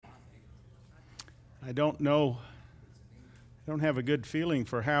I don't know, I don't have a good feeling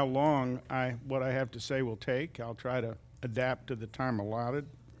for how long what I have to say will take. I'll try to adapt to the time allotted,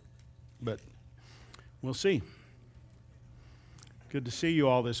 but we'll see. Good to see you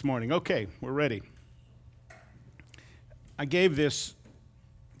all this morning. Okay, we're ready. I gave this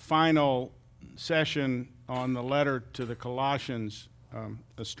final session on the letter to the Colossians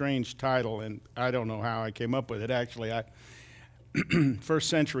a strange title, and I don't know how I came up with it. Actually, first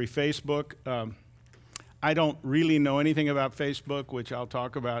century Facebook. I don't really know anything about Facebook, which I'll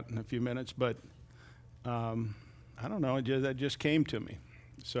talk about in a few minutes, but I don't know, that just came to me.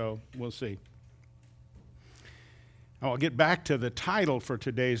 So we'll see. I'll get back to the title for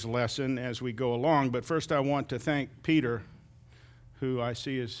today's lesson as we go along, but first I want to thank Peter, who I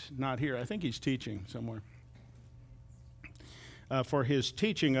see is not here. I think he's teaching somewhere, for his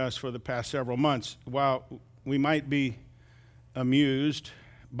teaching us for the past several months. While we might be amused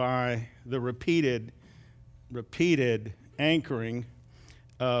by the repeated anchoring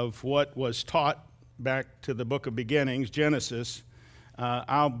of what was taught back to the book of beginnings, Genesis,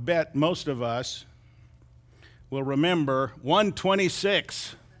 I'll bet most of us will remember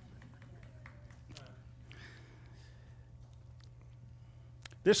 1:26.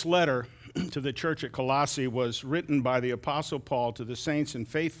 This letter to the church at Colossae was written by the Apostle Paul to the saints and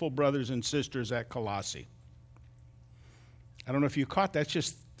faithful brothers and sisters at Colossae. I don't know if you caught that.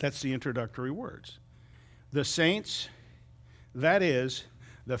 That's the introductory words. The saints, that is,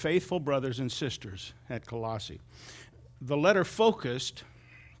 the faithful brothers and sisters at Colossae. The letter focused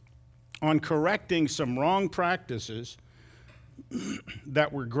on correcting some wrong practices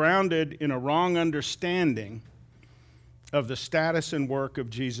that were grounded in a wrong understanding of the status and work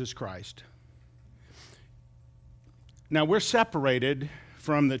of Jesus Christ. Now, we're separated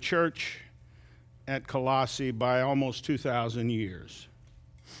from the church at Colossae by almost 2,000 years.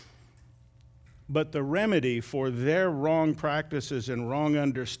 But the remedy for their wrong practices and wrong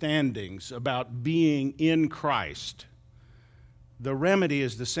understandings about being in Christ, the remedy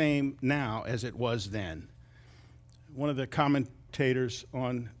is the same now as it was then. One of the commentators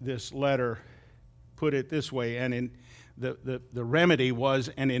on this letter put it this way, and the remedy was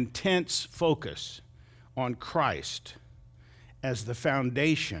an intense focus on Christ as the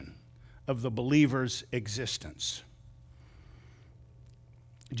foundation of the believer's existence.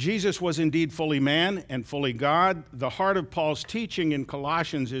 Jesus was indeed fully man and fully God. The heart of Paul's teaching in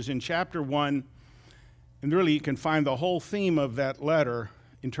Colossians is in chapter 1, and really you can find the whole theme of that letter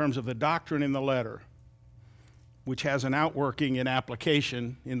in terms of the doctrine in the letter, which has an outworking in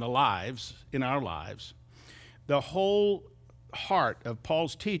application in our lives. The whole heart of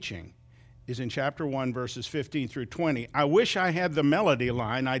Paul's teaching is in chapter 1, verses 15 through 20. I wish I had the melody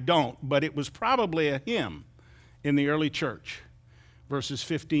line. I don't, but it was probably a hymn in the early church. Verses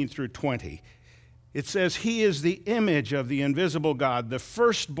 15 through 20. It says, "He is the image of the invisible God, the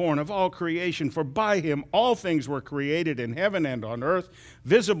firstborn of all creation, for by him all things were created in heaven and on earth,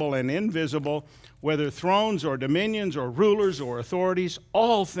 visible and invisible, whether thrones or dominions or rulers or authorities,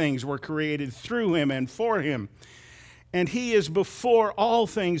 all things were created through him and for him. And he is before all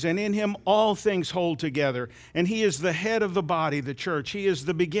things, and in him all things hold together. And he is the head of the body, the church. He is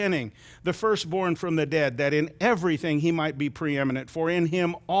the beginning, the firstborn from the dead, that in everything he might be preeminent. For in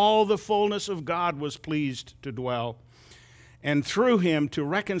him all the fullness of God was pleased to dwell, and through him to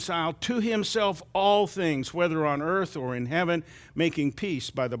reconcile to himself all things, whether on earth or in heaven, making peace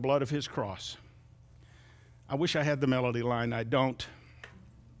by the blood of his cross." I wish I had the melody line. I don't.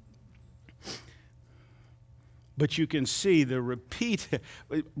 But you can see the repeat,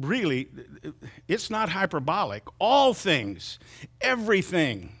 really, it's not hyperbolic. All things,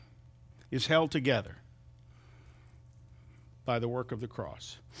 everything is held together by the work of the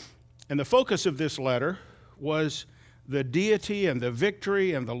cross. And the focus of this letter was the deity and the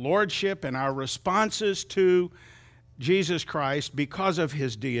victory and the lordship and our responses to Jesus Christ because of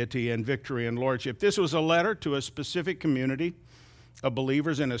his deity and victory and lordship. This was a letter to a specific community of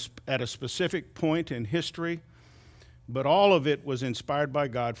believers at a specific point in history. But all of it was inspired by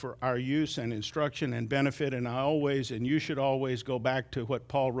God for our use and instruction and benefit, and you should always go back to what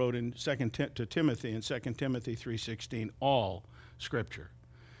Paul wrote in to Timothy in 2 Timothy 3:16. All Scripture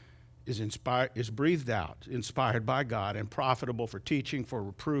is breathed out, inspired by God, and profitable for teaching, for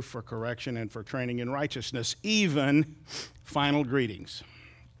reproof, for correction, and for training in righteousness, even final greetings.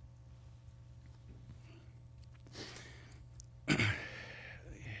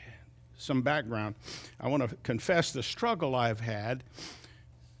 Some background. I want to confess the struggle I've had.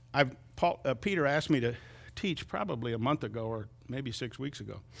 Peter asked me to teach probably a month ago or maybe 6 weeks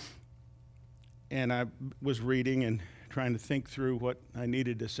ago. And I was reading and trying to think through what I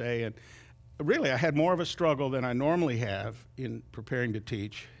needed to say. And really, I had more of a struggle than I normally have in preparing to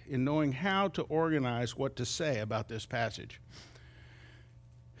teach, in knowing how to organize what to say about this passage.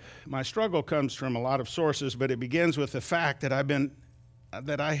 My struggle comes from a lot of sources, but it begins with the fact that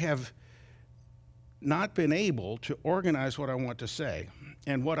I have not been able to organize what I want to say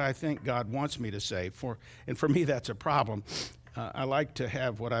and what I think God wants me to say. And for me, that's a problem. I like to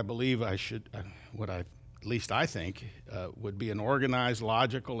have what I believe I should, at least I think, would be an organized,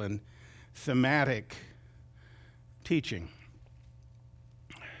 logical, and thematic teaching.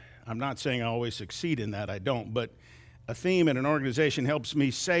 I'm not saying I always succeed in that, I don't, but a theme and an organization helps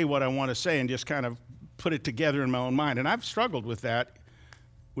me say what I want to say and just kind of put it together in my own mind. And I've struggled with that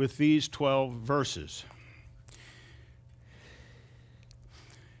with these 12 verses.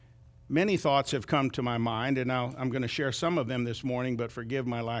 Many thoughts have come to my mind, and now I'm going to share some of them this morning, but forgive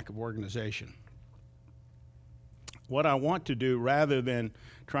my lack of organization. What I want to do, rather than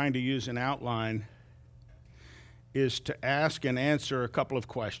trying to use an outline, is to ask and answer a couple of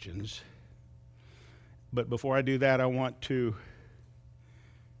questions. But before I do that, I want to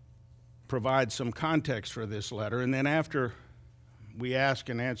provide some context for this letter. And then after we ask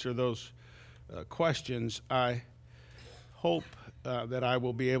and answer those questions, I hope that I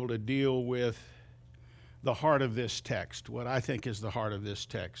will be able to deal with the heart of this text, what I think is the heart of this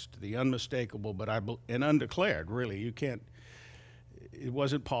text, the unmistakable and undeclared, really. It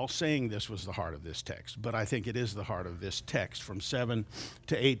wasn't Paul saying this was the heart of this text, but I think it is the heart of this text from 7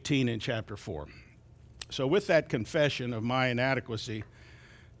 to 18 in chapter 4. So with that confession of my inadequacy,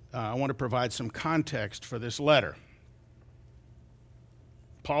 I want to provide some context for this letter.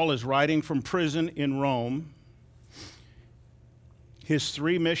 Paul is writing from prison in Rome. His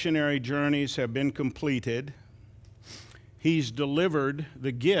 3 missionary journeys have been completed. He's delivered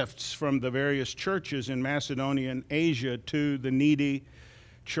the gifts from the various churches in Macedonia and Asia to the needy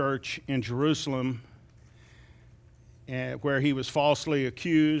church in Jerusalem, where he was falsely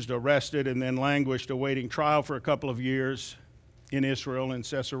accused, arrested, and then languished awaiting trial for a couple of years in Israel and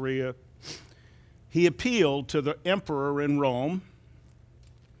Caesarea. He appealed to the emperor in Rome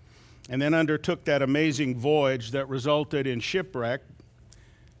and then undertook that amazing voyage that resulted in shipwreck,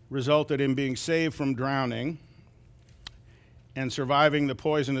 resulted in being saved from drowning and surviving the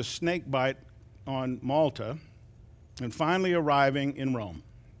poisonous snake bite on Malta, and finally arriving in Rome.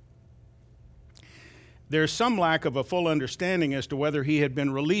 There's some lack of a full understanding as to whether he had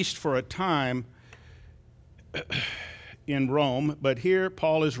been released for a time in Rome, but here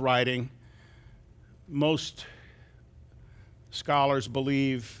Paul is writing. Most scholars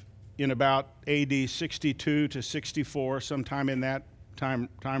believe in about AD 62 to 64, sometime in that time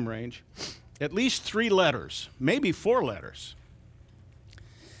range, at least 3 letters, maybe 4 letters,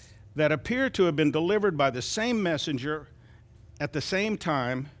 that appear to have been delivered by the same messenger at the same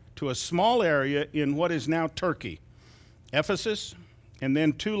time to a small area in what is now Turkey, Ephesus, and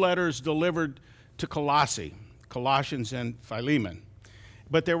then 2 letters delivered to Colossae, Colossians and Philemon.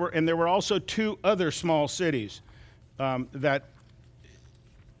 But there were also 2 other small cities that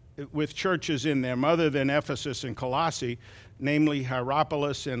with churches in them other than Ephesus and Colossae, namely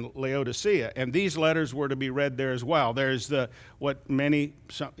Hierapolis and Laodicea. And these letters were to be read there as well. There's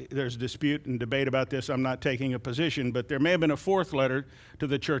dispute and debate about this. I'm not taking a position, but there may have been a 4th letter to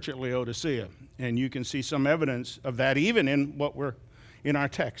the church at Laodicea. And you can see some evidence of that even in what we're in our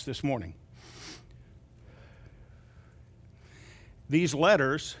text this morning. These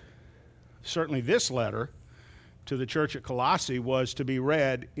letters, certainly this letter to the church at Colossae, was to be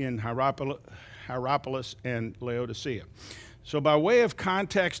read in Hierapolis and Laodicea. So by way of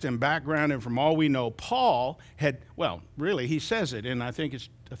context and background, and from all we know, Paul had, he says it, and I think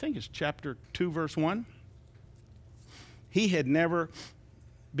it's chapter 2, verse 1. He had never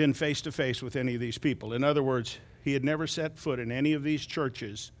been face to face with any of these people. In other words, he had never set foot in any of these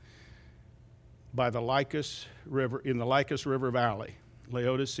churches by the Lycus River, in the Lycus River Valley,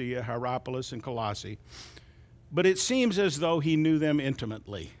 Laodicea, Hierapolis, and Colossae. But it seems as though he knew them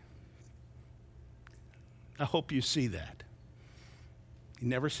intimately. I hope you see that. He'd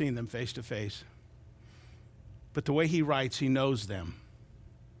never seen them face to face. But the way he writes, he knows them.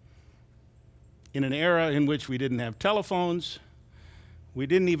 In an era in which we didn't have telephones, we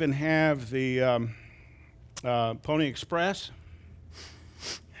didn't even have the Pony Express.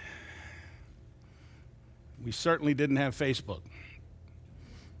 We certainly didn't have Facebook.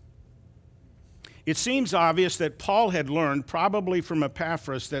 It seems obvious that Paul had learned, probably from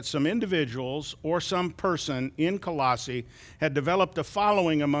Epaphras, that some individuals or some person in Colossae had developed a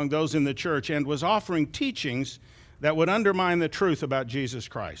following among those in the church and was offering teachings that would undermine the truth about Jesus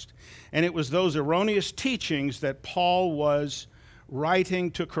Christ. And it was those erroneous teachings that Paul was writing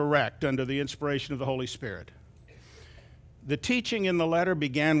to correct under the inspiration of the Holy Spirit. The teaching in the letter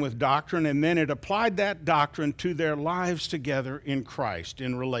began with doctrine, and then it applied that doctrine to their lives together in Christ,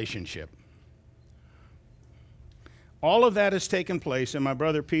 in relationship. All of that has taken place, and my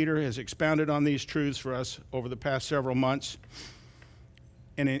brother Peter has expounded on these truths for us over the past several months.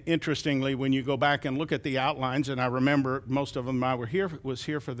 And interestingly, when you go back and look at the outlines, and I remember most of them I was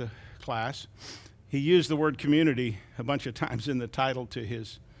here for the class, he used the word community a bunch of times in the title to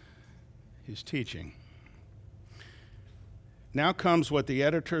his teaching. Now comes what the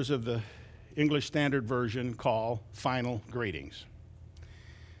editors of the English Standard Version call final greetings.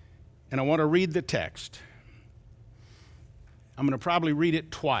 And I want to read the text. I'm going to probably read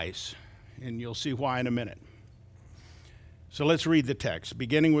it twice, and you'll see why in a minute. So let's read the text,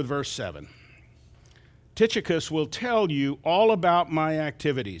 beginning with verse 7. Tychicus will tell you all about my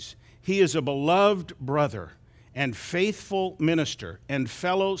activities. He is a beloved brother and faithful minister and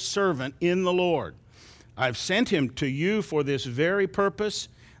fellow servant in the Lord. I've sent him to you for this very purpose,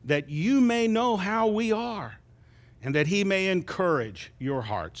 that you may know how we are, and that he may encourage your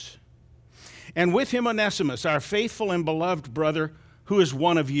hearts. And with him Onesimus, our faithful and beloved brother, who is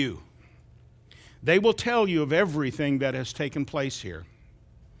one of you. They will tell you of everything that has taken place here.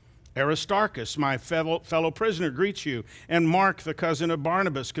 Aristarchus, my fellow prisoner, greets you, and Mark, the cousin of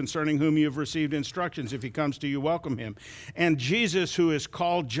Barnabas, concerning whom you have received instructions. If he comes to you, welcome him. And Jesus, who is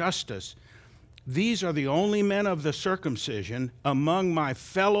called Justus. These are the only men of the circumcision among my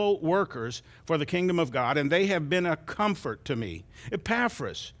fellow workers for the kingdom of God, and they have been a comfort to me.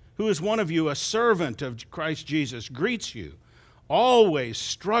 Epaphras, who is one of you, a servant of Christ Jesus, greets you, always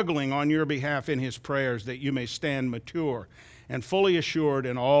struggling on your behalf in his prayers, that you may stand mature and fully assured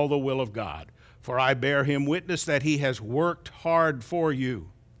in all the will of God. For I bear him witness that he has worked hard for you,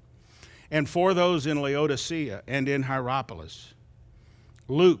 and for those in Laodicea and in Hierapolis.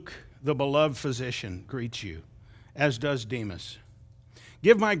 Luke, the beloved physician, greets you, as does Demas.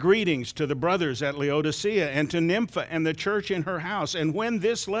 Give my greetings to the brothers at Laodicea and to Nympha and the church in her house. And when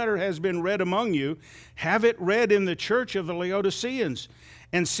this letter has been read among you, have it read in the church of the Laodiceans,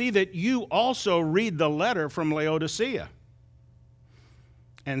 and see that you also read the letter from Laodicea.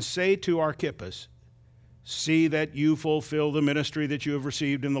 And say to Archippus, see that you fulfill the ministry that you have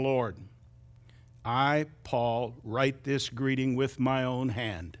received in the Lord. I, Paul, write this greeting with my own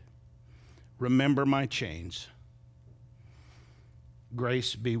hand. Remember my chains.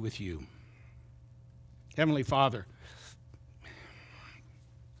 Grace be with you. Heavenly Father,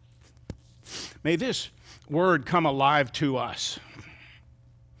 may this word come alive to us,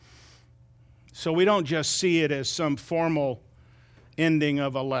 so we don't just see it as some formal ending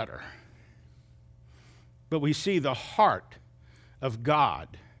of a letter, but we see the heart of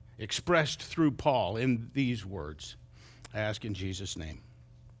God expressed through Paul in these words. I ask in Jesus' name.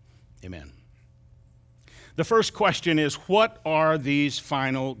 Amen. The first question is, what are these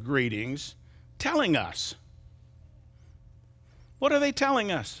final greetings telling us? What are they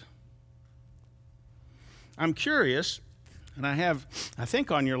telling us? I'm curious, and I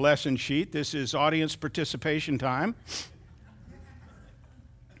think on your lesson sheet, this is audience participation time.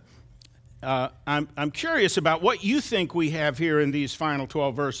 I'm curious about what you think we have here in these final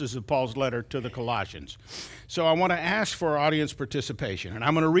 12 verses of Paul's letter to the Colossians. So I want to ask for audience participation. And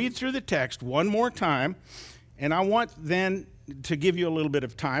I'm going to read through the text one more time, and I want then to give you a little bit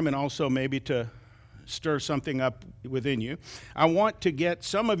of time and also maybe to stir something up within you. I want to get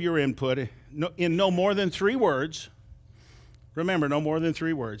some of your input in no more than 3 words. Remember, no more than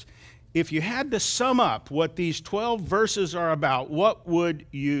 3 words. If you had to sum up what these 12 verses are about, what would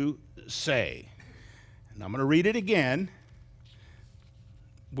you say? And I'm going to read it again.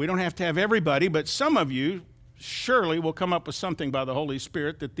 We don't have to have everybody, but some of you surely will come up with something by the Holy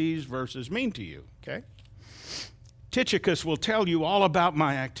Spirit that these verses mean to you, okay? Tychicus will tell you all about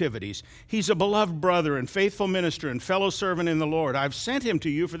my activities. He's a beloved brother and faithful minister and fellow servant in the Lord. I've sent him to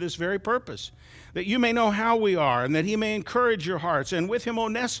you for this very purpose, that you may know how we are and that he may encourage your hearts. And with him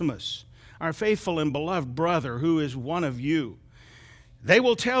Onesimus, our faithful and beloved brother, who is one of you. They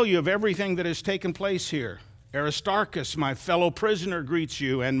will tell you of everything that has taken place here. Aristarchus, my fellow prisoner, greets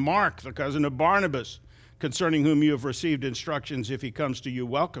you, and Mark, the cousin of Barnabas, concerning whom you have received instructions. If he comes to you,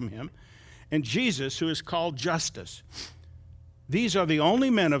 welcome him. And Jesus, who is called Justus. These are the only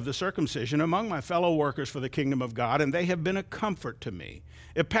men of the circumcision among my fellow workers for the kingdom of God, and they have been a comfort to me.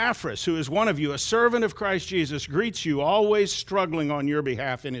 Epaphras, who is one of you, a servant of Christ Jesus, greets you, always struggling on your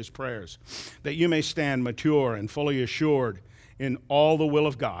behalf in his prayers, that you may stand mature and fully assured in all the will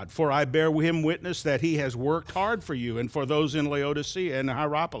of God. For I bear him witness that he has worked hard for you and for those in Laodicea and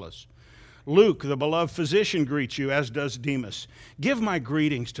Hierapolis. Luke, the beloved physician, greets you, as does Demas. Give my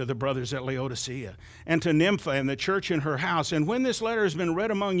greetings to the brothers at Laodicea and to Nympha and the church in her house. And when this letter has been read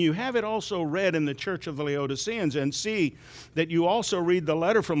among you, have it also read in the church of the Laodiceans, and see that you also read the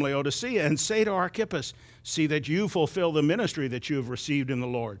letter from Laodicea, and say to Archippus, see that you fulfill the ministry that you have received in the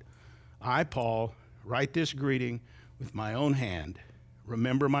Lord. I, Paul, write this greeting with my own hand.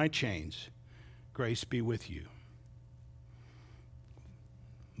 Remember my chains. Grace be with you.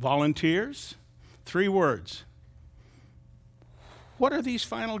 Volunteers, 3 words. What are these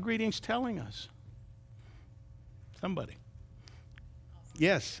final greetings telling us? Somebody.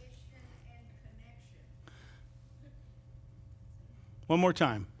 Yes. One more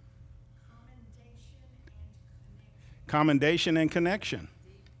time. Commendation and connection.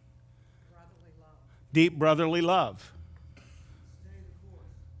 Deep brotherly love.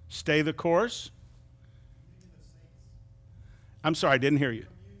 Stay the course. I'm sorry, I didn't hear you.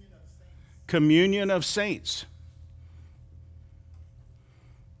 Communion of saints.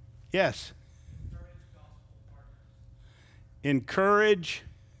 Yes. Encourage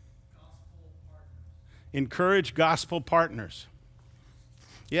gospel partners.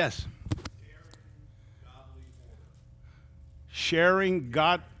 Yes. Caring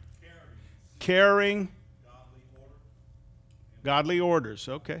godly orders.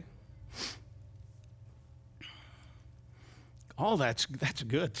 Okay. Oh, that's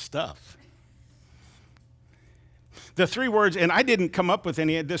good stuff. The 3 words, and I didn't come up with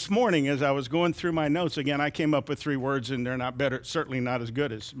any this morning as I was going through my notes. Again, I came up with 3 words, and they're not better, certainly not as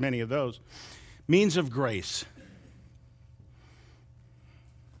good as many of those. Means of grace.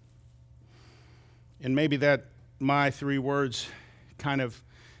 And maybe that my 3 words kind of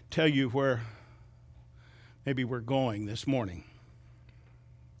tell you where maybe we're going this morning.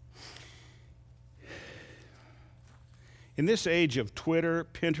 In this age of Twitter,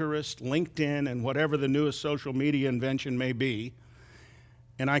 Pinterest, LinkedIn, and whatever the newest social media invention may be,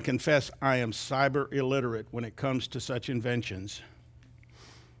 and I confess I am cyber illiterate when it comes to such inventions,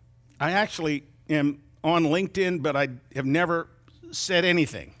 I actually am on LinkedIn, but I have never said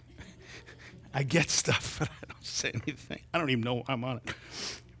anything. I get stuff, but I don't say anything. I don't even know I'm on it.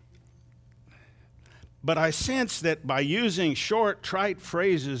 But I sense that by using short, trite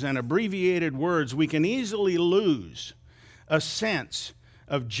phrases and abbreviated words, we can easily lose a sense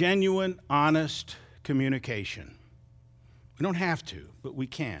of genuine, honest communication. We don't have to, but we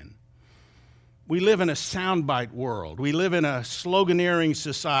can. We live in a soundbite world. We live in a sloganeering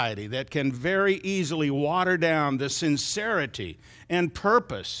society that can very easily water down the sincerity and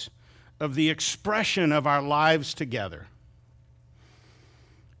purpose of the expression of our lives together.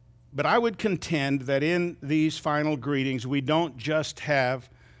 But I would contend that in these final greetings, we don't just have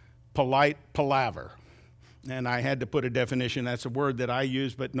polite palaver. And I had to put a definition. That's a word that I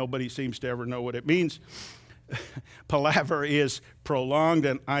use, but nobody seems to ever know what it means. Palaver is prolonged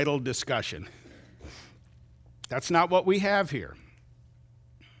and idle discussion. That's not what we have here.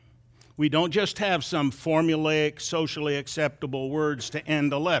 We don't just have some formulaic, socially acceptable words to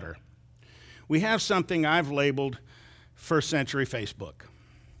end a letter. We have something I've labeled first century Facebook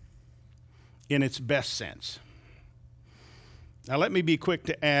in its best sense. Now, let me be quick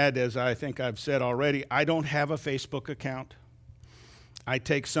to add, as I think I've said already, I don't have a Facebook account. I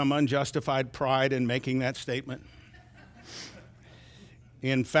take some unjustified pride in making that statement.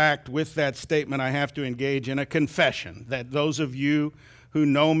 In fact, with that statement, I have to engage in a confession that those of you who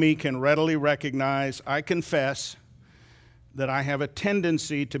know me can readily recognize. I confess that I have a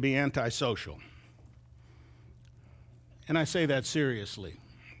tendency to be antisocial. And I say that seriously.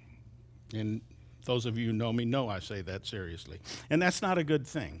 And those of you who know me know I say that seriously. And that's not a good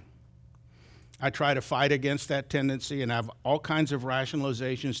thing. I try to fight against that tendency and have all kinds of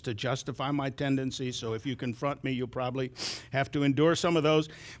rationalizations to justify my tendency. So if you confront me, you'll probably have to endure some of those.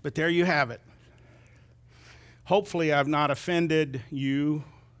 But there you have it. Hopefully I've not offended you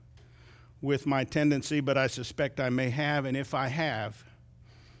with my tendency, but I suspect I may have. And if I have,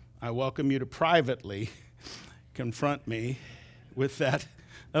 I welcome you to privately confront me with that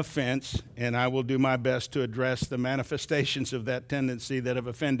offense, and I will do my best to address the manifestations of that tendency that have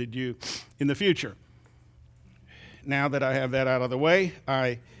offended you in the future. Now that I have that out of the way,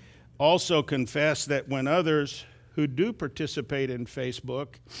 I also confess that when others who do participate in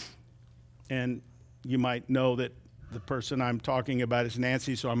Facebook, and you might know that the person I'm talking about is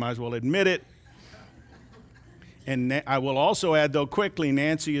Nancy, so I might as well admit it. And I will also add, though, quickly,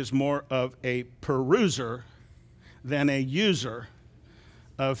 Nancy is more of a peruser than a user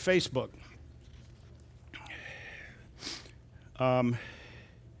of Facebook.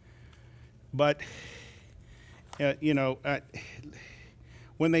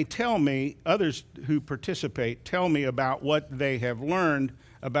 when they tell me, others who participate tell me about what they have learned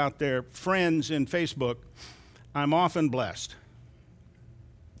about their friends in Facebook, I'm often blessed.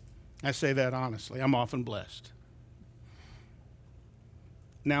 I say that honestly. I'm often blessed.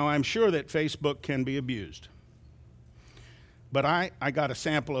 Now, I'm sure that Facebook can be abused. But I got a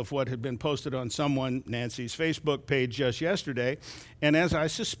sample of what had been posted on Nancy's Facebook page just yesterday, and as I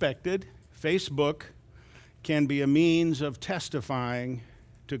suspected, Facebook can be a means of testifying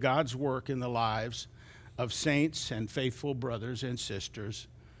to God's work in the lives of saints and faithful brothers and sisters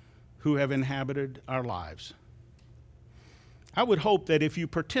who have inhabited our lives. I would hope that if you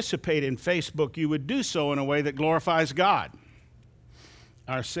participate in Facebook, you would do so in a way that glorifies God,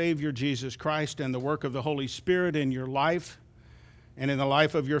 our Savior Jesus Christ, and the work of the Holy Spirit in your life and in the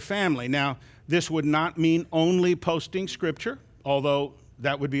life of your family. Now, this would not mean only posting Scripture, although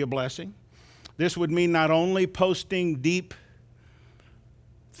that would be a blessing. This would mean not only posting deep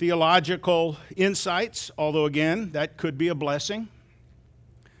theological insights, although again, that could be a blessing.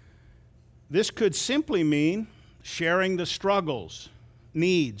 This could simply mean sharing the struggles,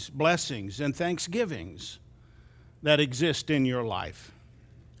 needs, blessings, and thanksgivings that exist in your life,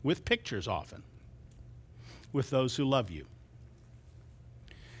 with pictures often, with those who love you.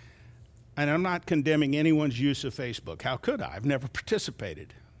 And I'm not condemning anyone's use of Facebook. How could I? I've never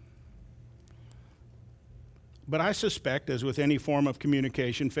participated. But I suspect, as with any form of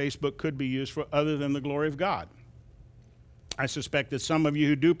communication, Facebook could be used for other than the glory of God. I suspect that some of you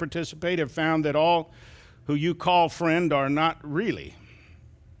who do participate have found that all who you call friend are not really.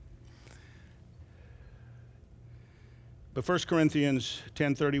 But 1 Corinthians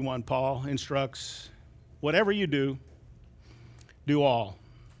 10:31, Paul instructs, whatever you do, do all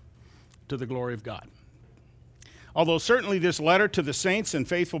to the glory of God. Although certainly this letter to the saints and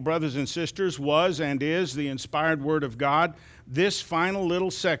faithful brothers and sisters was and is the inspired word of God, this final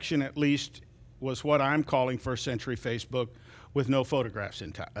little section at least was what I'm calling first century Facebook, with no photographs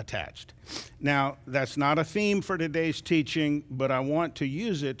attached. Now, that's not a theme for today's teaching, but I want to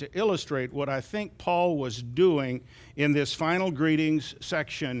use it to illustrate what I think Paul was doing in this final greetings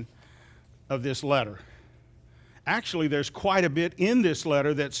section of this letter. Actually, there's quite a bit in this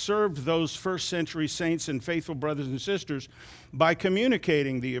letter that served those first century saints and faithful brothers and sisters by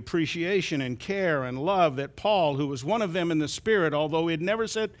communicating the appreciation and care and love that Paul, who was one of them in the Spirit, although he had never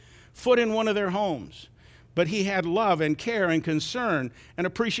set foot in one of their homes, but he had love and care and concern and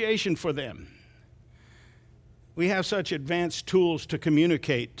appreciation for them. We have such advanced tools to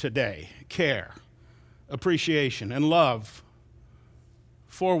communicate today: care, appreciation, and love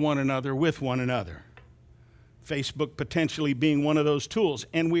for one another, with one another. Facebook potentially being one of those tools.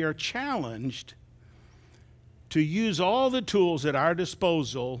 And we are challenged to use all the tools at our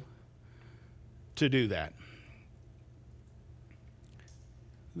disposal to do that.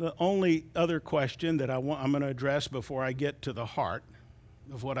 The only other question that I'm going to address before I get to the heart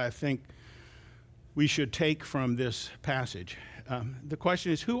of what I think we should take from this passage, the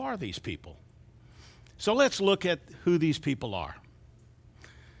question is, who are these people? So let's look at who these people are.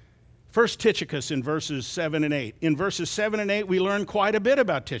 First, Tychicus in verses 7 and 8. In verses 7 and 8, we learn quite a bit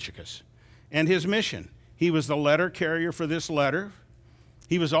about Tychicus and his mission. He was the letter carrier for this letter.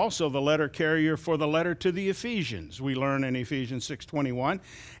 He was also the letter carrier for the letter to the Ephesians, we learn in Ephesians 6:21,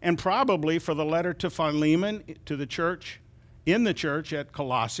 and probably for the letter to Philemon, to the church, in the church at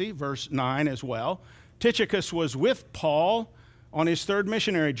Colossae, verse 9 as well. Tychicus was with Paul on his third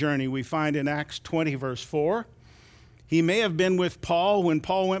missionary journey, we find in Acts 20, verse 4. He may have been with Paul when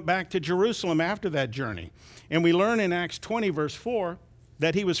Paul went back to Jerusalem after that journey. And we learn in Acts 20, verse 4,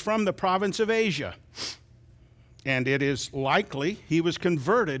 that he was from the province of Asia. And it is likely he was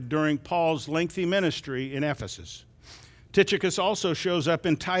converted during Paul's lengthy ministry in Ephesus. Tychicus also shows up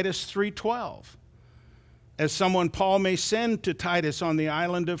in Titus 3:12 as someone Paul may send to Titus on the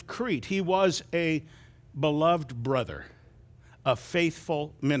island of Crete. He was a beloved brother, a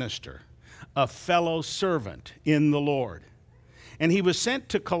faithful minister, a fellow servant in the Lord. And he was sent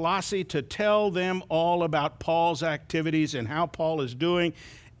to Colossae to tell them all about Paul's activities and how Paul is doing,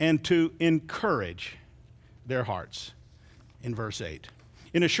 and to encourage their hearts, in verse 8.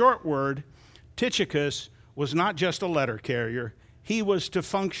 In a short word, Tychicus was not just a letter carrier. He was to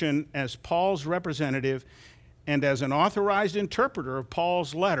function as Paul's representative and as an authorized interpreter of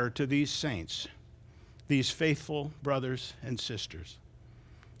Paul's letter to these saints, these faithful brothers and sisters.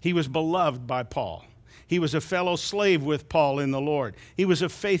 He was beloved by Paul. He was a fellow slave with Paul in the Lord. He was a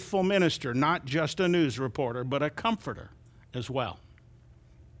faithful minister, not just a news reporter, but a comforter as well.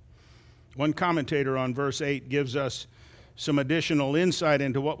 One commentator on verse 8 gives us some additional insight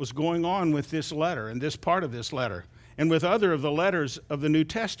into what was going on with this letter and this part of this letter and with other of the letters of the New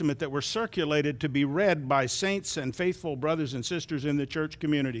Testament that were circulated to be read by saints and faithful brothers and sisters in the church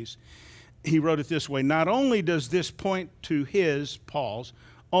communities. He wrote it this way: not only does this point to his, Paul's,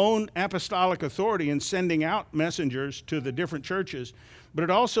 own apostolic authority in sending out messengers to the different churches, but it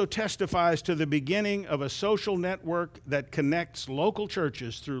also testifies to the beginning of a social network that connects local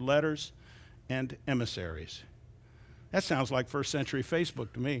churches through letters and emissaries. That sounds like first century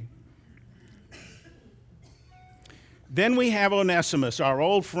Facebook to me. Then we have Onesimus, our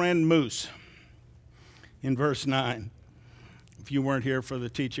old friend Moose, in verse 9. If you weren't here for the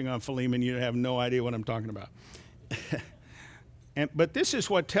teaching on Philemon, you have no idea what I'm talking about. But this is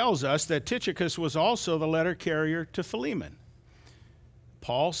what tells us that Tychicus was also the letter carrier to Philemon.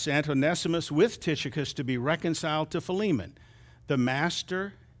 Paul sent Onesimus with Tychicus to be reconciled to Philemon, the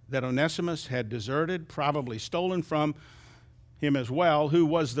master that Onesimus had deserted, probably stolen from him as well, who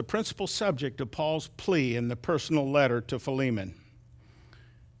was the principal subject of Paul's plea in the personal letter to Philemon.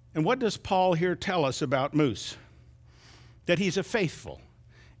 And what does Paul here tell us about Moose? That he's a faithful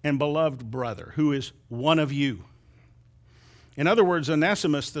and beloved brother who is one of you. In other words,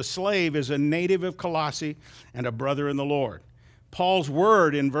 Onesimus, the slave, is a native of Colossae and a brother in the Lord. Paul's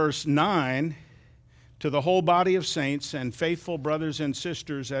word in verse 9 to the whole body of saints and faithful brothers and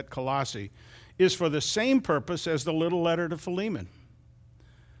sisters at Colossae is for the same purpose as the little letter to Philemon,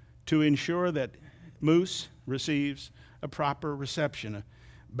 to ensure that Moose receives a proper reception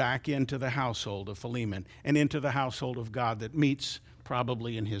back into the household of Philemon and into the household of God that meets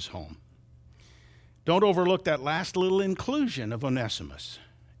probably in his home. Don't overlook that last little inclusion of Onesimus.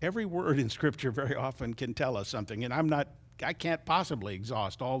 Every word in Scripture very often can tell us something, and I can't possibly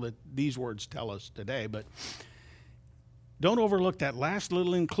exhaust all that these words tell us today, but don't overlook that last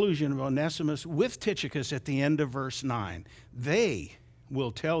little inclusion of Onesimus with Tychicus at the end of verse 9. They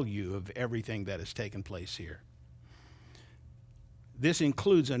will tell you of everything that has taken place here. This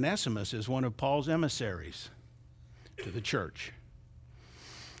includes Onesimus as one of Paul's emissaries to the church.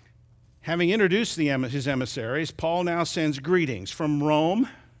 Having introduced his emissaries, Paul now sends greetings from Rome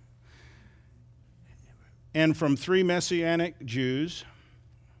and from 3 Messianic Jews,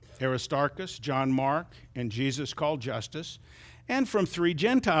 Aristarchus, John Mark, and Jesus called Justus, and from 3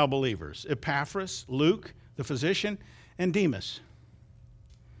 Gentile believers, Epaphras, Luke, the physician, and Demas.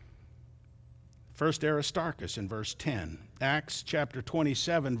 First, Aristarchus in verse 10. Acts chapter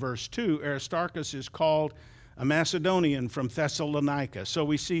 27, verse 2, Aristarchus is called a Macedonian from Thessalonica. So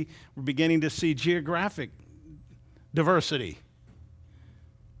we're beginning to see geographic diversity,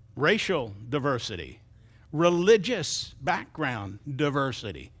 racial diversity, religious background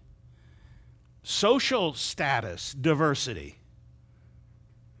diversity, social status diversity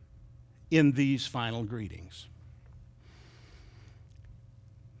in these final greetings.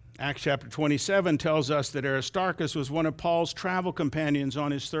 Acts chapter 27 tells us that Aristarchus was one of Paul's travel companions on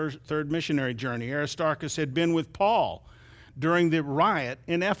his third missionary journey. Aristarchus had been with Paul during the riot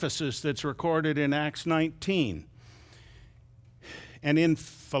in Ephesus that's recorded in Acts 19. And in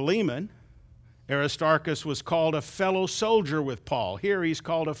Philemon, Aristarchus was called a fellow soldier with Paul. Here he's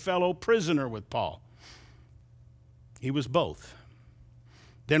called a fellow prisoner with Paul. He was both.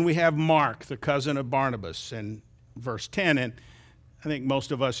 Then we have Mark, the cousin of Barnabas, in verse 10. And I think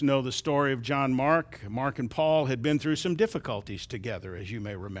most of us know the story of John Mark. Mark and Paul had been through some difficulties together, as you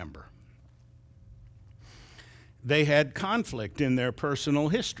may remember. They had conflict in their personal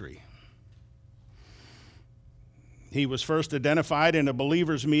history. He was first identified in a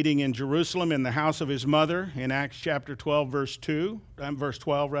believers' meeting in Jerusalem in the house of his mother in Acts chapter 12, verse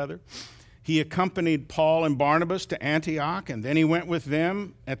 12. He accompanied Paul and Barnabas to Antioch, and then he went with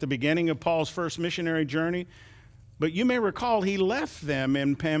them at the beginning of Paul's first missionary journey. But you may recall he left them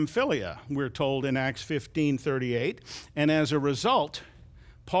in Pamphylia, we're told in Acts 15:38, and as a result,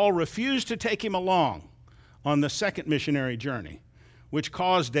 Paul refused to take him along on the second missionary journey, which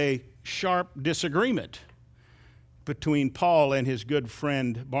caused a sharp disagreement between Paul and his good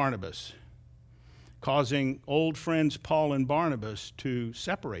friend Barnabas, causing old friends Paul and Barnabas to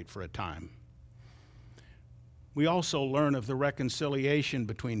separate for a time. We also learn of the reconciliation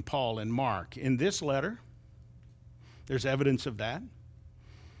between Paul and Mark. In this letter, there's evidence of that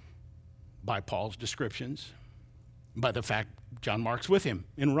by Paul's descriptions, by the fact John Mark's with him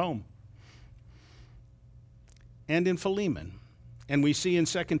in Rome, and in Philemon. And we see in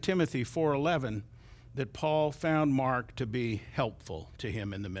 2 Timothy 4:11 that Paul found Mark to be helpful to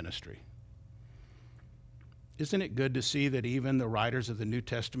him in the ministry. Isn't it good to see that even the writers of the New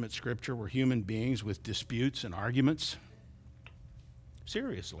Testament Scripture were human beings with disputes and arguments?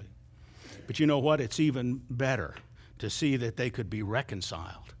 Seriously. But you know what? It's even better to see that they could be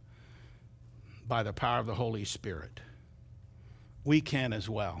reconciled by the power of the Holy Spirit. We can as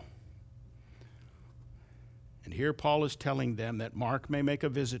well. And here Paul is telling them that Mark may make a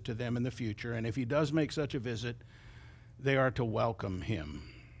visit to them in the future, and if he does make such a visit, they are to welcome him.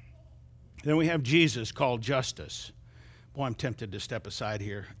 Then we have Jesus called Justus. Boy, I'm tempted to step aside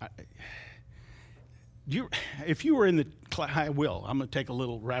here. If you were in the class, I'm going to take a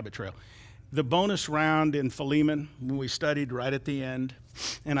little rabbit trail. The bonus round in Philemon, when we studied right at the end,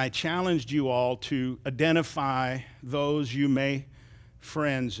 and I challenged you all to identify those you may,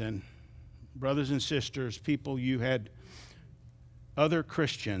 friends and brothers and sisters, people you had, other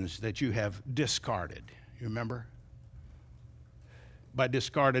Christians that you have discarded. You remember? By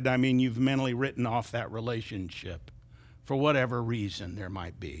discarded, I mean you've mentally written off that relationship for whatever reason there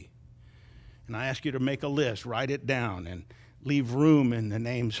might be. And I ask you to make a list, write it down, and leave room in the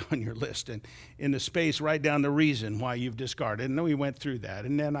names on your list. And in the space, write down the reason why you've discarded. And then we went through that.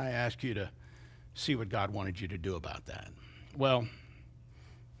 And then I asked you to see what God wanted you to do about that. Well,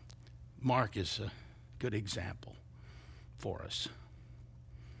 Mark is a good example for us.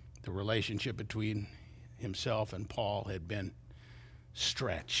 The relationship between himself and Paul had been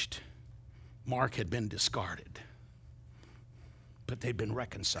stretched. Mark had been discarded, but they'd been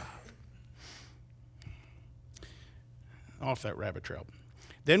reconciled. Off that rabbit trail.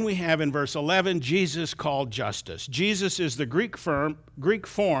 Then we have in verse 11, Jesus called Justus. Jesus is the Greek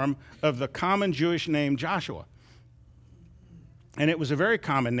form of the common Jewish name Joshua. And it was a very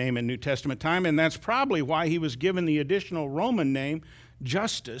common name in New Testament time, and that's probably why he was given the additional Roman name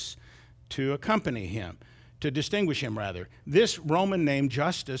Justus to accompany him, to distinguish him rather. This Roman name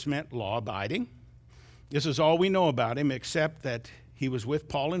Justus meant law-abiding. This is all we know about him, except that he was with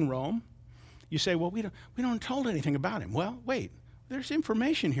Paul in Rome. You say, well, we don't told anything about him. Well, wait, there's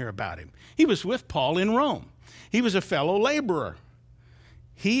information here about him. He was with Paul in Rome. He was a fellow laborer.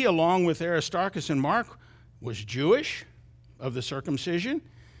 He, along with Aristarchus and Mark, was Jewish, of the circumcision,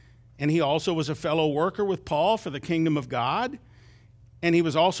 and he also was a fellow worker with Paul for the kingdom of God, and he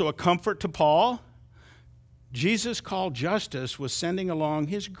was also a comfort to Paul. Jesus called Justus was sending along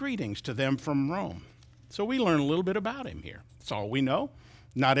his greetings to them from Rome. So we learn a little bit about him here. That's all we know.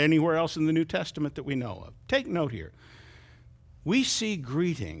 Not anywhere else in the New Testament that we know of. Take note here. We see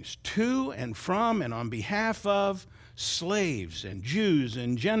greetings to and from and on behalf of slaves and Jews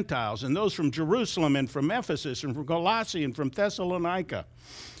and Gentiles and those from Jerusalem and from Ephesus and from Colossae and from Thessalonica.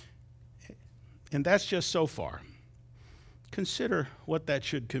 And that's just so far. Consider what that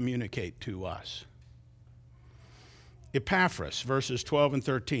should communicate to us. Epaphras, verses 12 and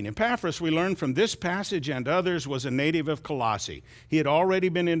 13. Epaphras, we learn from this passage and others, was a native of Colossae. He had already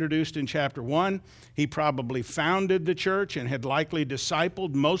been introduced in chapter 1. He probably founded the church and had likely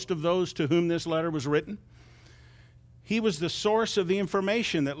discipled most of those to whom this letter was written. He was the source of the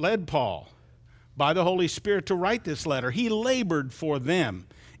information that led Paul by the Holy Spirit to write this letter. He labored for them,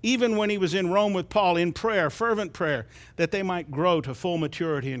 even when he was in Rome with Paul, in prayer, fervent prayer, that they might grow to full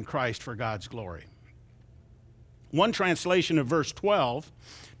maturity in Christ for God's glory. One translation of verse 12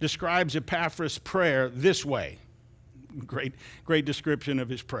 describes Epaphras' prayer this way. Great description of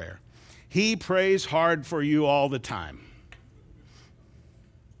his prayer. He prays hard for you all the time.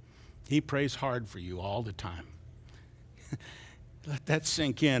 He prays hard for you all the time. Let that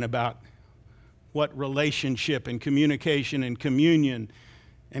sink in about what relationship and communication and communion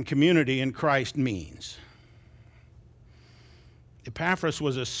and community in Christ means. Epaphras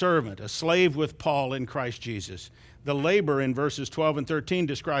was a servant, a slave with Paul in Christ Jesus. The labor in verses 12 and 13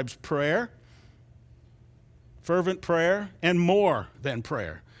 describes prayer, fervent prayer, and more than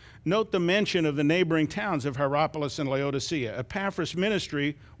prayer. Note the mention of the neighboring towns of Hierapolis and Laodicea. Epaphras'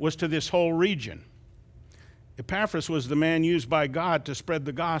 ministry was to this whole region. Epaphras was the man used by God to spread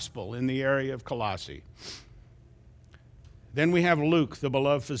the gospel in the area of Colossae. Then we have Luke, the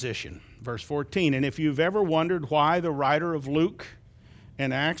beloved physician, verse 14. And if you've ever wondered why the writer of Luke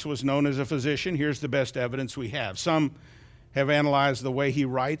and Acts was known as a physician, here's the best evidence we have. Some have analyzed the way he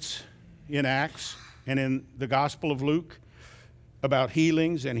writes in Acts and in the Gospel of Luke about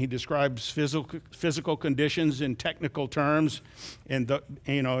healings, and he describes physical conditions in technical terms and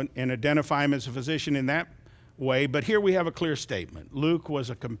identify him as a physician in that way. But here we have a clear statement. Luke was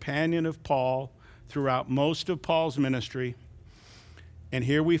a companion of Paul throughout most of Paul's ministry, and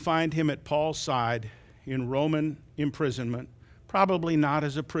here we find him at Paul's side in Roman imprisonment, probably not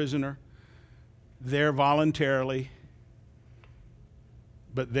as a prisoner, there voluntarily,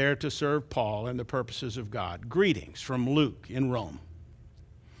 but there to serve Paul and the purposes of God. Greetings from Luke in Rome.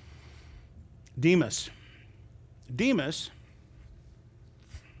 Demas. Demas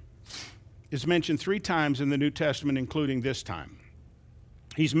is mentioned 3 times in the New Testament, including this time.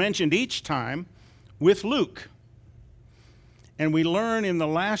 He's mentioned each time with Luke. And we learn in the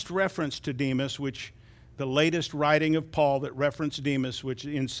last reference to Demas, which the latest writing of Paul that referenced Demas, which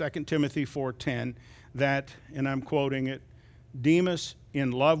in 2 Timothy 4:10, that, and I'm quoting it, Demas,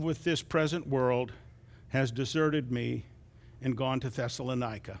 in love with this present world, has deserted me and gone to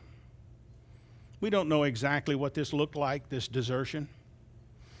Thessalonica. We don't know exactly what this looked like, this desertion.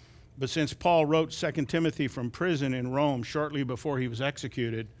 But since Paul wrote 2 Timothy from prison in Rome shortly before he was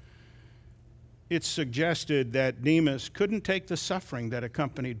executed, it's suggested that Demas couldn't take the suffering that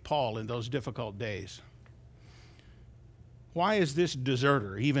accompanied Paul in those difficult days. Why is this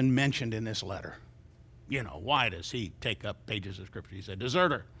deserter even mentioned in this letter? Why does he take up pages of Scripture? He's a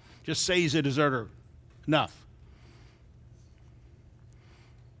deserter. Just say he's a deserter. Enough.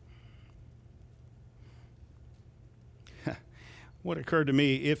 What occurred to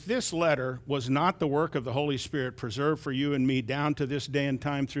me, if this letter was not the work of the Holy Spirit preserved for you and me down to this day and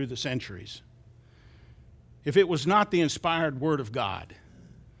time through the centuries, if it was not the inspired Word of God,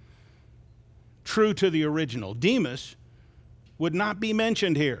 true to the original, Demas would not be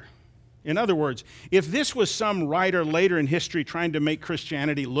mentioned here. In other words, if this was some writer later in history trying to make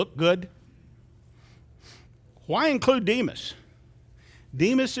Christianity look good, why include Demas?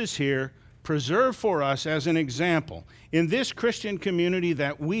 Demas is here, preserved for us as an example. In this Christian community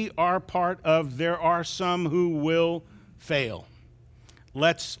that we are part of, there are some who will fail.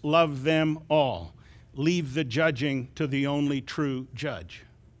 Let's love them all. Leave the judging to the only true judge.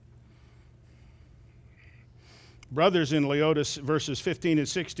 Brothers in Laodicea, verses 15 and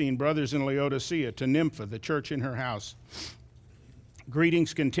 16, brothers in Laodicea, to Nympha, the church in her house.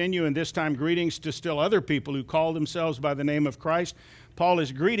 Greetings continue, and this time greetings to still other people who call themselves by the name of Christ. Paul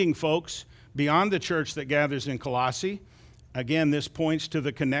is greeting folks beyond the church that gathers in Colossae. Again, this points to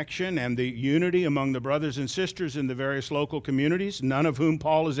the connection and the unity among the brothers and sisters in the various local communities, none of whom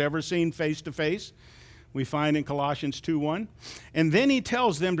Paul has ever seen face to face. We find in Colossians 2:1. And then he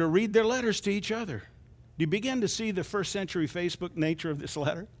tells them to read their letters to each other. Do you begin to see the first century Facebook nature of this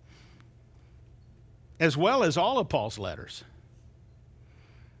letter? As well as all of Paul's letters.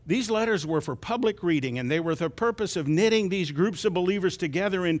 These letters were for public reading, and they were the purpose of knitting these groups of believers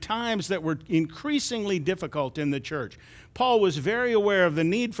together in times that were increasingly difficult in the church. Paul was very aware of the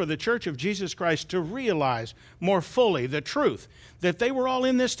need for the church of Jesus Christ to realize more fully the truth that they were all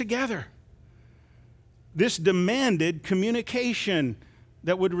in this together. This demanded communication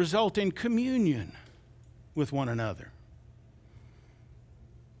that would result in communion with one another.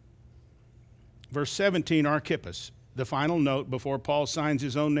 Verse 17, Archippus, the final note before Paul signs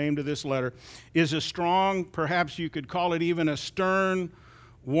his own name to this letter, is a strong, perhaps you could call it even a stern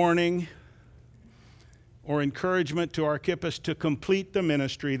warning or encouragement to Archippus to complete the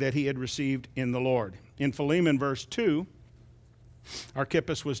ministry that he had received in the Lord. In Philemon, verse 2,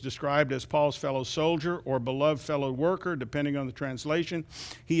 Archippus was described as Paul's fellow soldier or beloved fellow worker, depending on the translation.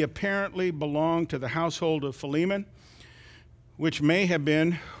 He apparently belonged to the household of Philemon, which may have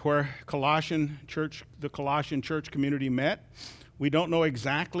been where the Colossian church community met. We don't know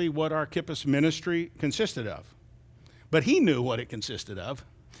exactly what Archippus' ministry consisted of, but he knew what it consisted of.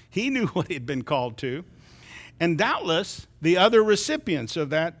 He knew what he had been called to. And doubtless, the other recipients of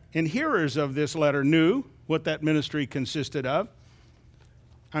that and hearers of this letter knew what that ministry consisted of.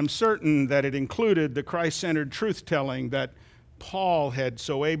 I'm certain that it included the Christ-centered truth-telling that Paul had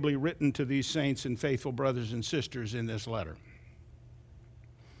so ably written to these saints and faithful brothers and sisters in this letter.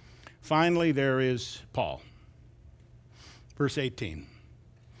 Finally, there is Paul. Verse 18.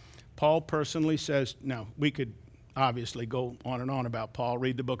 Paul personally says, now we could obviously go on and on about Paul,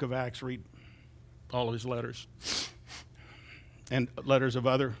 read the book of Acts, read all of his letters, and letters of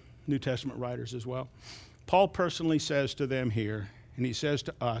other New Testament writers as well. Paul personally says to them here, and he says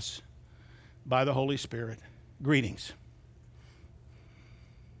to us by the Holy Spirit, greetings.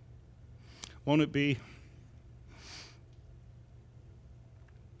 Won't it be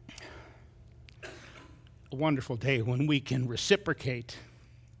a wonderful day when we can reciprocate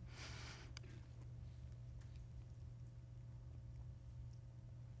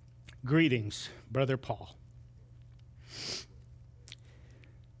greetings, Brother Paul.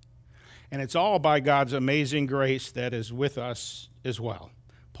 And it's all by God's amazing grace that is with us as well.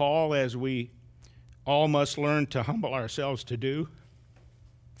 Paul, as we all must learn to humble ourselves to do,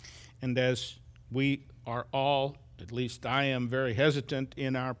 and as we are all, at least I am, very hesitant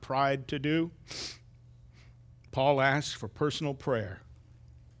in our pride to do, Paul asks for personal prayer.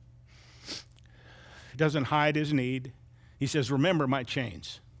 He doesn't hide his need. He says, remember my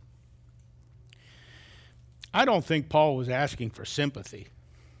chains. I don't think Paul was asking for sympathy.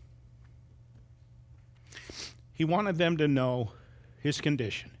 He wanted them to know his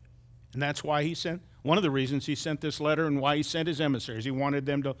condition. And that's why he sent One of the reasons he sent this letter and why he sent his emissaries, he wanted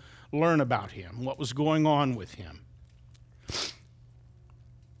them to learn about him, what was going on with him.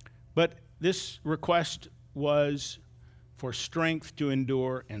 But this request was for strength to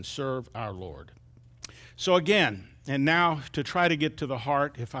endure and serve our Lord. So again, and now to try to get to the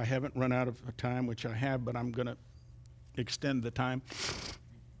heart, if I haven't run out of time, which I have, but I'm going to extend the time.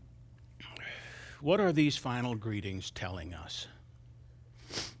 What are these final greetings telling us?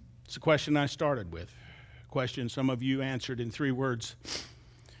 It's a question I started with. A question some of you answered in 3 words.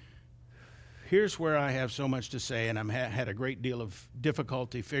 Here's where I have so much to say, and I've had a great deal of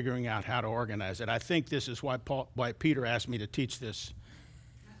difficulty figuring out how to organize it. I think this is why Peter asked me to teach this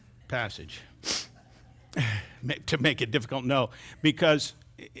passage. To make it difficult, no, because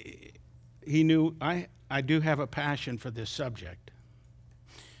he knew I do have a passion for this subject.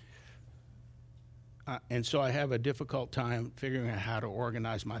 And so I have a difficult time figuring out how to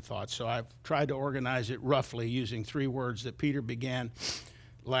organize my thoughts. So I've tried to organize it roughly using 3 words that Peter began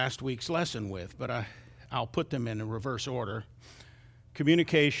last week's lesson with, but I'll put them in a reverse order.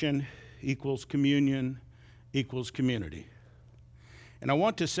 Communication equals communion equals community. And I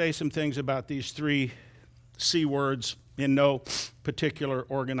want to say some things about these 3 C words in no particular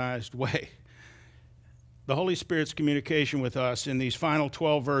organized way. The Holy Spirit's communication with us in these final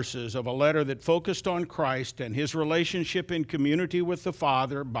 12 verses of a letter that focused on Christ and his relationship in community with the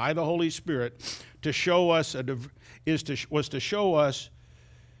Father by the Holy Spirit to show us was to show us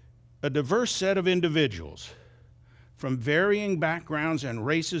a diverse set of individuals from varying backgrounds and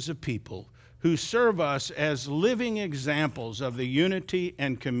races of people who serve us as living examples of the unity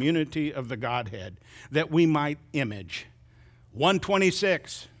and community of the Godhead that we might image.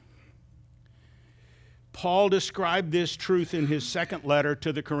 126. Paul described this truth in his second letter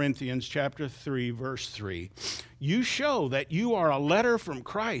to the Corinthians, chapter 3, verse 3. You show that you are a letter from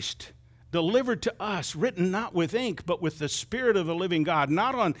Christ, delivered to us, written not with ink, but with the Spirit of the living God,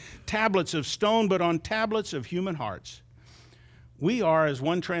 not on tablets of stone, but on tablets of human hearts. We are, as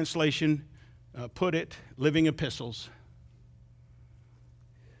one translation put it, living epistles.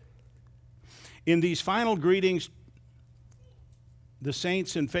 In these final greetings, the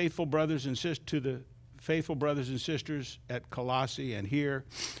saints and faithful brothers and sisters, to the faithful brothers and sisters at Colossae and here,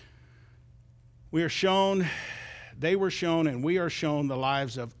 they were shown, and we are shown the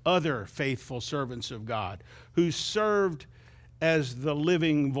lives of other faithful servants of God who served as the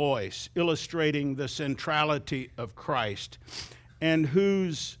living voice, illustrating the centrality of Christ, and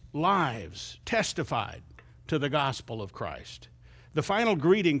whose lives testified to the gospel of Christ. The final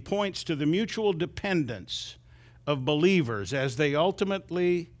greeting points to the mutual dependence of believers as they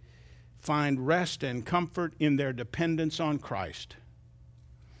ultimately find rest and comfort in their dependence on Christ.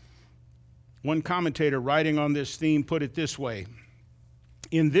 One commentator writing on this theme put it this way: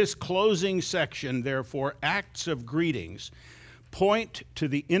 in this closing section, therefore, acts of greetings point to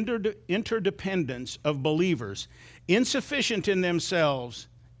the interdependence of believers, insufficient in themselves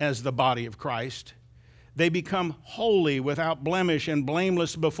as the body of Christ. They become holy, without blemish, and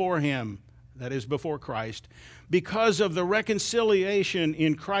blameless before him, that is, before Christ, because of the reconciliation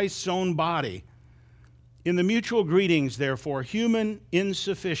in Christ's own body. In the mutual greetings, therefore, human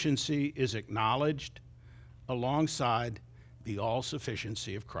insufficiency is acknowledged alongside the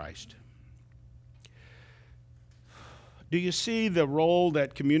all-sufficiency of Christ. Do you see the role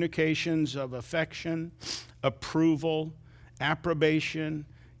that communications of affection, approval, approbation,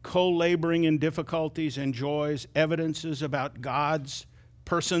 co-laboring in difficulties and joys, evidences about God's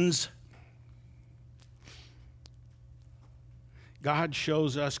persons? God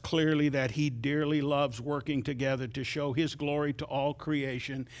shows us clearly that he dearly loves working together to show his glory to all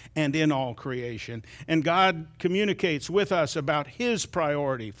creation and in all creation. And God communicates with us about his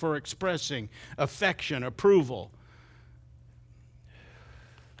priority for expressing affection, approval,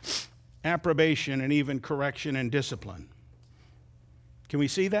 approbation, and even correction and discipline. Can we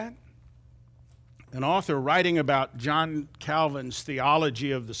see that? An author writing about John Calvin's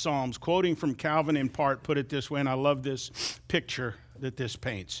theology of the Psalms, quoting from Calvin in part, put it this way, and I love this picture that this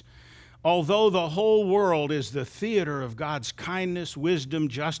paints. Although the whole world is the theater of God's kindness, wisdom,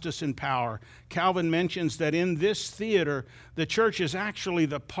 justice, and power, Calvin mentions that in this theater, the church is actually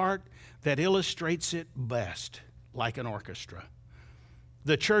the part that illustrates it best, like an orchestra.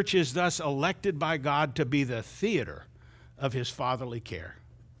 The church is thus elected by God to be the theater of his fatherly care.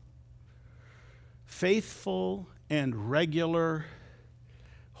 Faithful and regular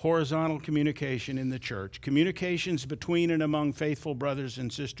horizontal communication in the church, communications between and among faithful brothers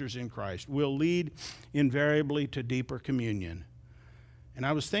and sisters in Christ, will lead invariably to deeper communion. And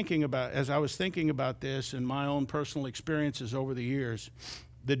as I was thinking about this and my own personal experiences over the years,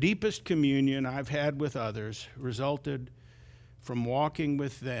 The deepest communion I've had with others resulted from walking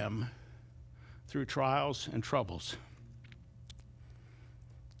with them through trials and troubles.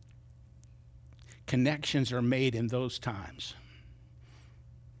 Connections are made in those times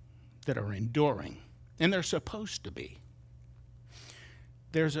that are enduring, and they're supposed to be.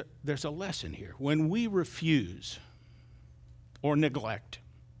 There's a lesson here. When we refuse or neglect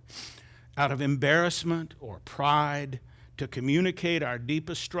out of embarrassment or pride to communicate our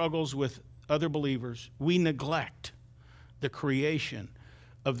deepest struggles with other believers, we neglect the creation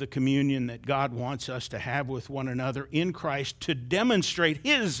of the communion that God wants us to have with one another in Christ to demonstrate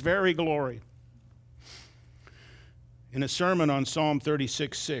His very glory. In a sermon on Psalm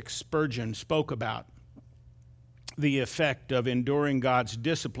 36:6, Spurgeon spoke about the effect of enduring God's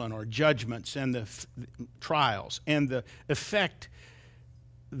discipline or judgments and the trials, and the effect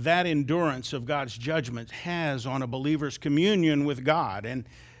that endurance of God's judgment has on a believer's communion with God. And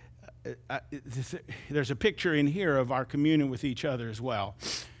there's a picture in here of our communion with each other as well.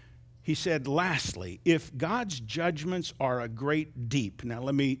 He said, lastly, if God's judgments are a great deep. Now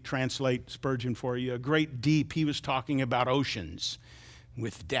let me translate Spurgeon for you. A great deep, he was talking about oceans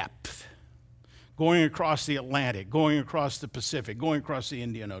with depth. Going across the Atlantic, going across the Pacific, going across the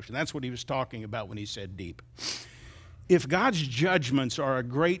Indian Ocean. That's what he was talking about when he said deep. If God's judgments are a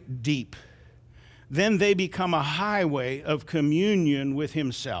great deep, then they become a highway of communion with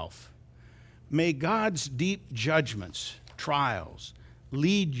Himself. May God's deep judgments, trials,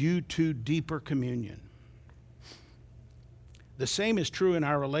 lead you to deeper communion. The same is true in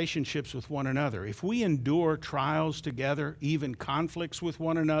our relationships with one another. If we endure trials together, even conflicts with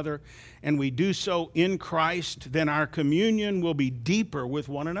one another, and we do so in Christ, then our communion will be deeper with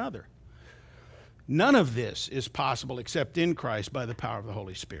one another. None of this is possible except in Christ by the power of the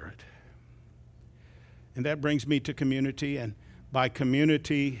Holy Spirit. And that brings me to community. And by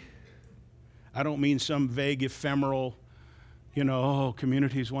community, I don't mean some vague, ephemeral,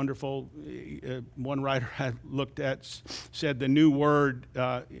 community is wonderful. One writer I looked at said the new word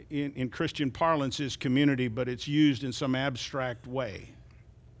in Christian parlance is community, but it's used in some abstract way.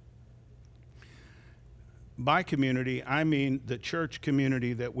 By community, I mean the church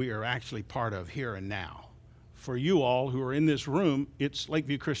community that we are actually part of here and now. For you all who are in this room, it's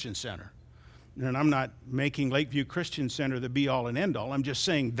Lakeview Christian Center. And I'm not making Lakeview Christian Center the be-all and end-all. I'm just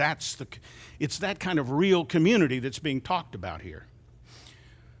saying it's that kind of real community that's being talked about here.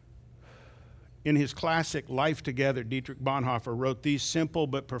 In his classic Life Together, Dietrich Bonhoeffer wrote these simple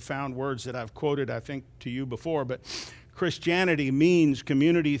but profound words that I've quoted, I think, to you before. But Christianity means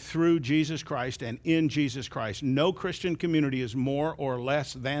community through Jesus Christ and in Jesus Christ. No Christian community is more or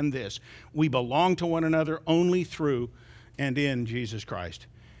less than this. We belong to one another only through and in Jesus Christ.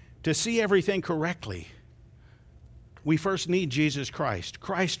 To see everything correctly, we first need Jesus Christ.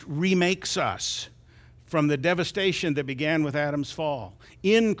 Christ remakes us from the devastation that began with Adam's fall.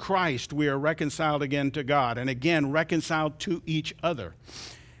 In Christ, we are reconciled again to God, and again reconciled to each other.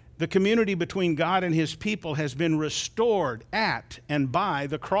 The community between God and His people has been restored at and by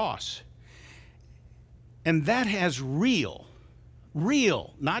the cross. And that has real,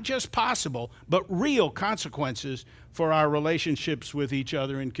 not just possible, but real consequences for our relationships with each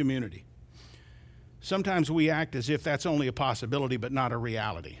other in community. Sometimes we act as if that's only a possibility, but not a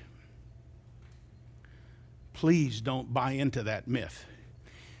reality. Please don't buy into that myth.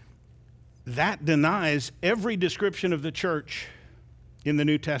 That denies every description of the church in the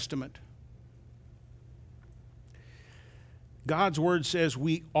New Testament. God's word says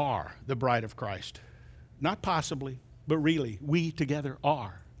we are the bride of Christ. Not possibly, but really, we together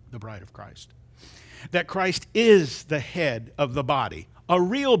are the bride of Christ. That Christ is the head of the body, a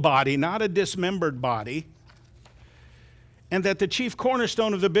real body, not a dismembered body, and that the chief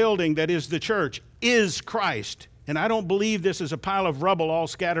cornerstone of the building, that is the church, is Christ. And I don't believe this is a pile of rubble all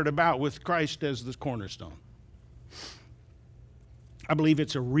scattered about with Christ as the cornerstone. I believe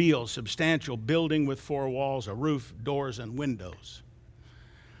it's a real, substantial building with four walls, a roof, doors, and windows.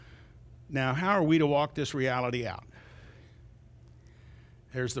 Now, how are we to walk this reality out?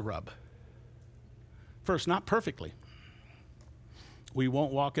 Here's the rub. First, not perfectly. We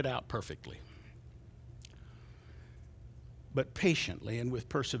won't walk it out perfectly. But patiently and with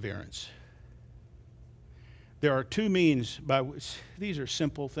perseverance. There are two means by which, these are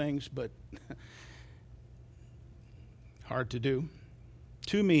simple things, but hard to do.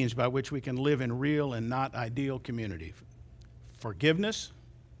 Two means by which we can live in real and not ideal community. Forgiveness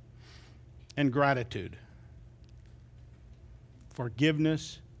and gratitude.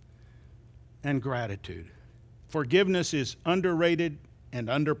 Forgiveness and gratitude. Forgiveness is underrated and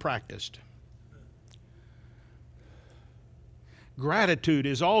underpracticed. Gratitude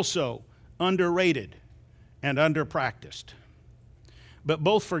is also underrated and underpracticed. But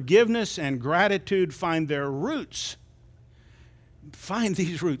both forgiveness and gratitude find their roots. Find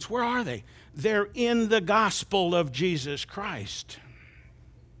these roots. Where are they? They're in the gospel of Jesus Christ.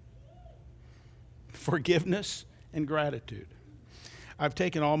 Forgiveness and gratitude. I've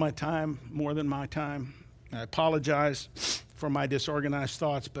taken all my time, more than my time. I apologize for my disorganized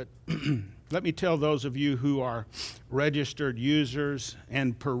thoughts, but let me tell those of you who are registered users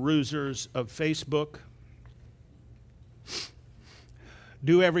and perusers of Facebook,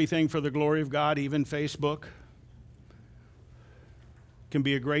 do everything for the glory of God, even Facebook. Can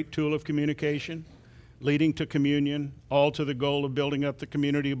be a great tool of communication, leading to communion, all to the goal of building up the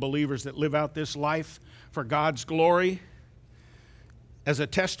community of believers that live out this life for God's glory as a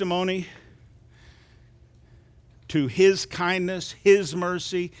testimony to His kindness, His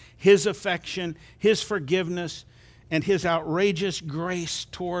mercy, His affection, His forgiveness, and His outrageous grace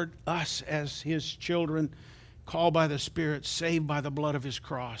toward us as His children, called by the Spirit, saved by the blood of His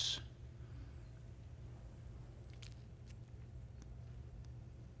cross.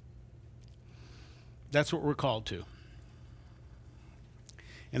 That's what we're called to.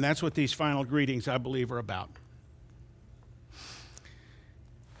 And that's what these final greetings, I believe, are about.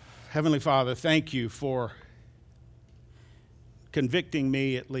 Heavenly Father, thank you for convicting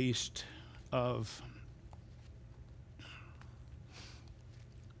me, at least, of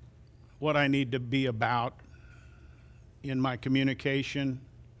what I need to be about in my communication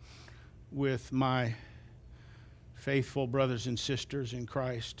with my faithful brothers and sisters in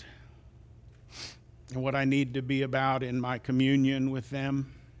Christ, and what I need to be about in my communion with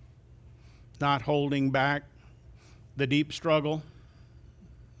them, not holding back the deep struggle,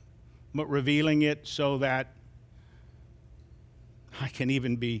 but revealing it so that I can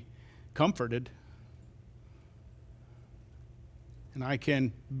even be comforted and I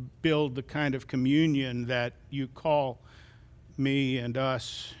can build the kind of communion that you call me and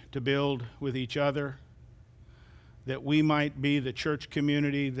us to build with each other, that we might be the church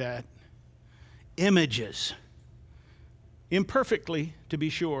community that images, imperfectly to be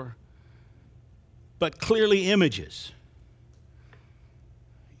sure, but clearly images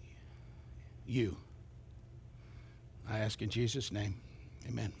you. I ask in Jesus' name,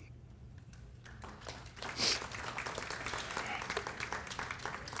 amen.